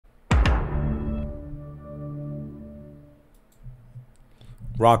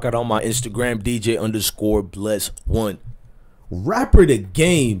Rock out on my Instagram, DJ_bless1. Rapper The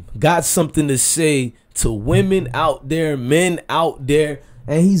Game got something to say to women out there, men out there,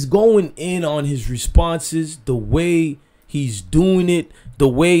 and he's going in on his responses, the way he's doing it, the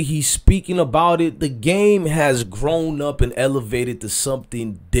way he's speaking about it. The game has grown up and elevated to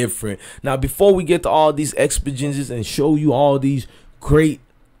something different. Now, before we get to all these experiences and show you all these great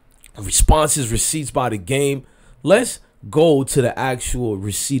responses, receipts by The Game, let's go to the actual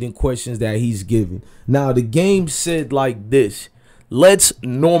receipting questions that he's giving. Now, The Game said like this: let's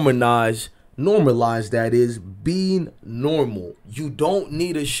normalize that is being normal. You don't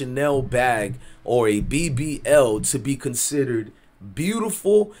need a Chanel bag or a BBL to be considered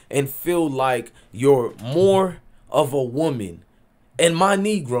beautiful and feel like you're more of a woman. And my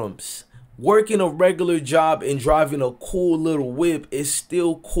Negrums, working a regular job and driving a cool little whip is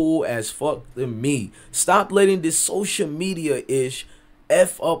still cool as fuck to me. Stop letting this social media ish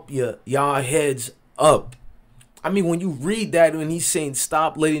F up y'all heads up. I mean, when you read that, when he's saying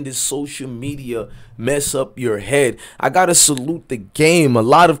stop letting this social media mess up your head, I gotta salute The Game. A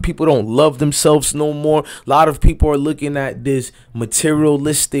lot of people don't love themselves no more. A lot of people are looking at this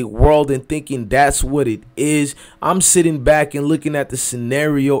materialistic world and thinking that's what it is. I'm sitting back and looking at the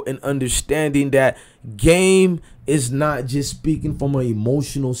scenario and understanding that Game is not just speaking from an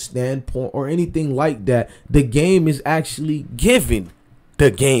emotional standpoint or anything like that. The Game is actually giving the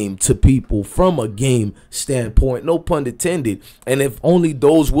game to people from a game standpoint, no pun intended. And if only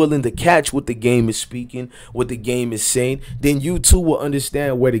those willing to catch what The Game is speaking, what The Game is saying, then you too will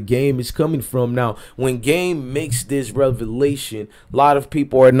understand where The Game is coming from. Now, when Game makes this revelation, a lot of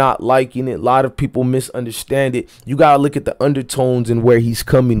people are not liking it. A lot of people misunderstand it. You gotta look at the undertones and where he's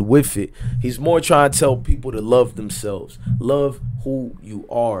coming with it. He's more trying to tell people to love themselves, love who you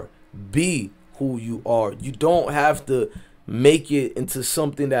are, be who you are. You don't have to make it into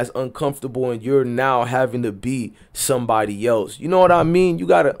something that's uncomfortable and you're now having to be somebody else. You know what I mean? You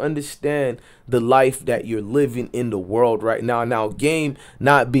got to understand the life that you're living in the world right now. Now, Game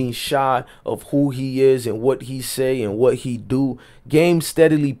not being shy of who he is and what he say and what he do. Game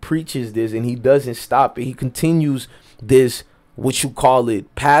steadily preaches this and he doesn't stop it. He continues this, what you call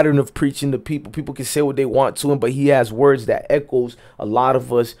it, pattern of preaching to people. People can say what they want to him, but he has words that echoes a lot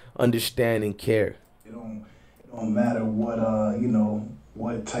of us understand and care. Don't matter what you know,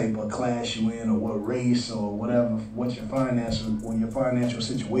 what type of class you in or what race or whatever, what your financial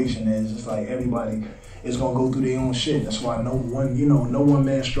situation is. It's like everybody is gonna go through their own shit. That's why no one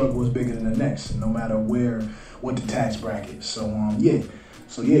man's struggle is bigger than the next, no matter what the tax bracket. So yeah,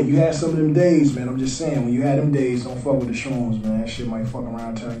 you had some of them days, man. I'm just saying, when you had them days, don't fuck with the shrooms, man. That shit might fuck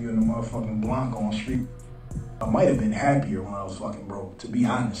around turn you into motherfucking Blanc on the street. I might have been happier when I was fucking broke, to be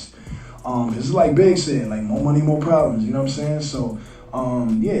honest. It's like Big said, like, more money, more problems, you know what I'm saying? So,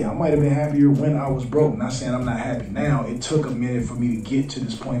 yeah, I might have been happier when I was broke. Not saying I'm not happy now. It took a minute for me to get to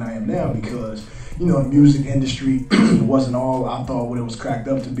this point I am now because, you know, the music industry wasn't all I thought what it was cracked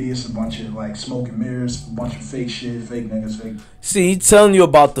up to be. It's a bunch of, like, smoke and mirrors, a bunch of fake shit, fake niggas, fake. See, he's telling you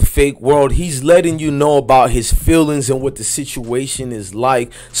about the fake world. He's letting you know about his feelings and what the situation is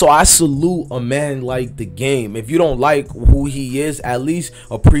like. So I salute a man like The Game. If you don't like who he is, at least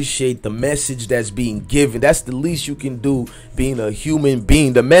appreciate the message that's being given. That's the least you can do being a human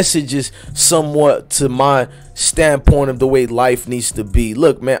being. The message is somewhat to my standpoint of the way life needs to be.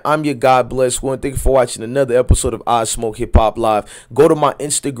 Look, man, I'm your God bless one. Thank you for watching another episode of IsmokeHiphop Live. Go to my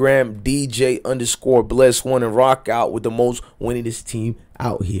Instagram, DJ_bless1, and rock out with the most winningest team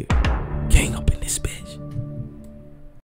out here. Gang up in this bed.